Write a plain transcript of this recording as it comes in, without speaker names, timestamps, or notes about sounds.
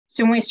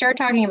So when we start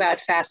talking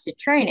about fasted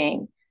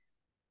training,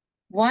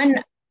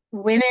 one,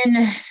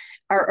 women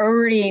are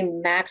already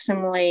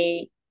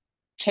maximally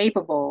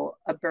capable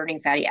of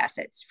burning fatty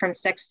acids from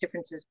sex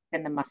differences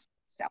within the muscle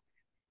itself.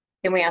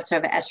 Then we also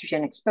have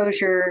estrogen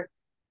exposure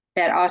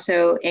that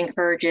also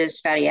encourages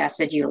fatty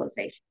acid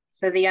utilization.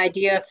 So the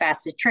idea of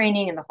fasted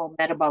training and the whole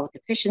metabolic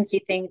efficiency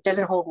thing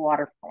doesn't hold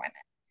water for women.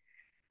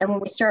 And when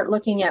we start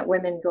looking at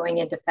women going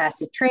into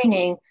fasted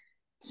training,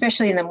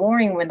 especially in the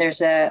morning when there's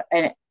a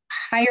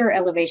higher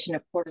elevation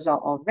of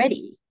cortisol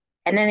already,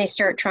 and then they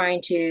start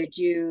trying to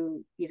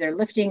do either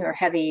lifting or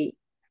heavy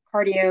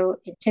cardio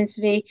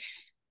intensity,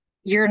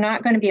 you're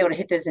not going to be able to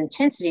hit those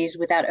intensities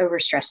without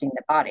overstressing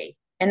the body.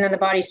 And then the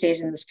body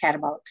stays in this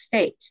catabolic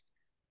state.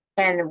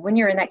 And when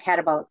you're in that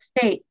catabolic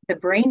state, the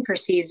brain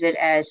perceives it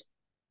as,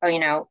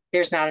 oh,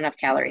 there's not enough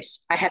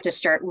calories. I have to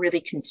start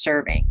really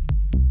conserving.